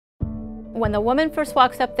When the woman first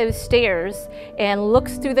walks up those stairs and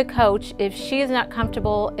looks through the coach, if she is not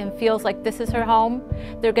comfortable and feels like this is her home,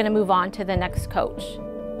 they're going to move on to the next coach.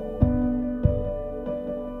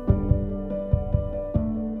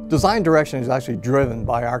 Design direction is actually driven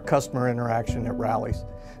by our customer interaction at rallies.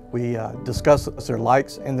 We discuss their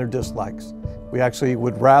likes and their dislikes. We actually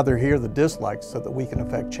would rather hear the dislikes so that we can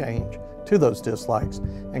affect change to those dislikes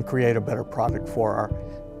and create a better product for our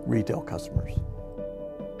retail customers.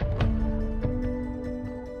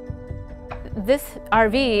 This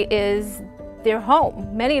RV is their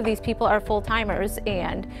home. Many of these people are full-timers,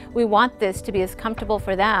 and we want this to be as comfortable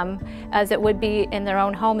for them as it would be in their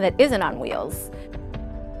own home that isn't on wheels.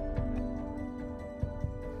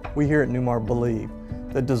 We here at Newmar believe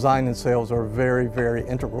that design and sales are very, very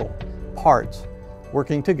integral parts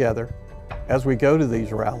working together as we go to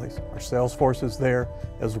these rallies. Our sales force is there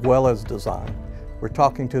as well as design. We're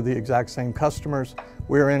talking to the exact same customers.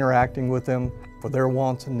 We're interacting with them for their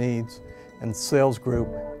wants and needs, and the sales group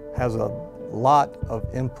has a lot of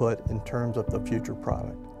input in terms of the future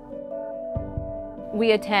product.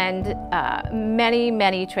 We attend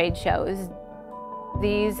many trade shows.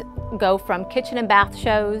 These go from kitchen and bath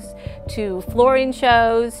shows to flooring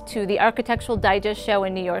shows to the Architectural Digest show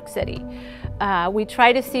in New York City. We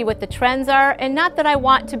try to see what the trends are, and not that I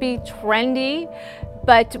want to be trendy,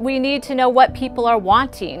 but we need to know what people are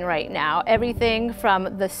wanting right now. Everything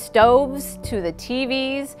from the stoves to the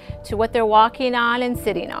TVs to what they're walking on and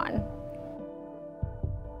sitting on.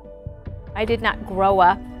 I did not grow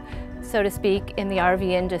up, so to speak, in the RV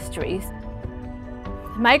industry.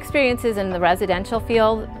 My experiences in the residential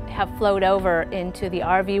field have flowed over into the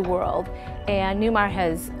RV world, and Newmar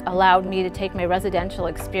has allowed me to take my residential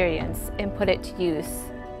experience and put it to use.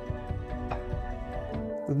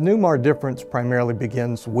 The Newmar difference primarily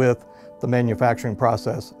begins with the manufacturing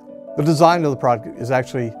process. The design of the product is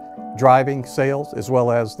actually driving sales as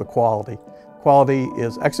well as the quality. Quality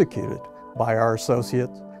is executed by our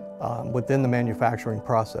associates within the manufacturing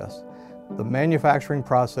process. The manufacturing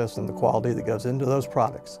process and the quality that goes into those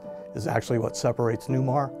products is actually what separates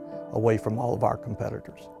Newmar away from all of our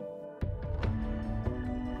competitors.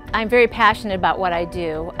 I'm very passionate about what I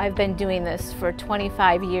do. I've been doing this for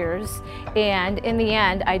 25 years, and in the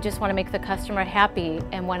end, I just want to make the customer happy,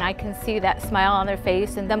 and when I can see that smile on their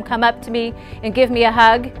face and them come up to me and give me a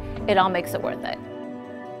hug, it all makes it worth it.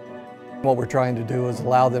 What we're trying to do is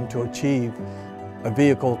allow them to achieve a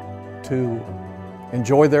vehicle to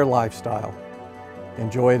enjoy their lifestyle,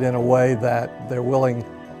 enjoy it in a way that they're willing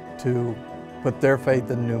to put their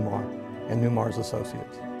faith in Newmar and Newmar's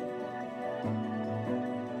associates.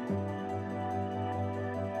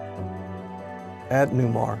 At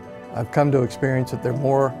Newmar, I've come to experience that they're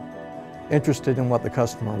more interested in what the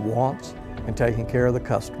customer wants and taking care of the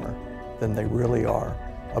customer than they really are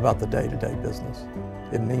about the day-to-day business.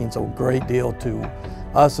 It means a great deal to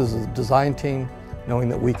us as a design team, knowing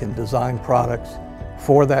that we can design products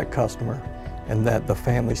for that customer and that the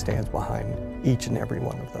family stands behind each and every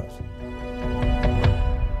one of those.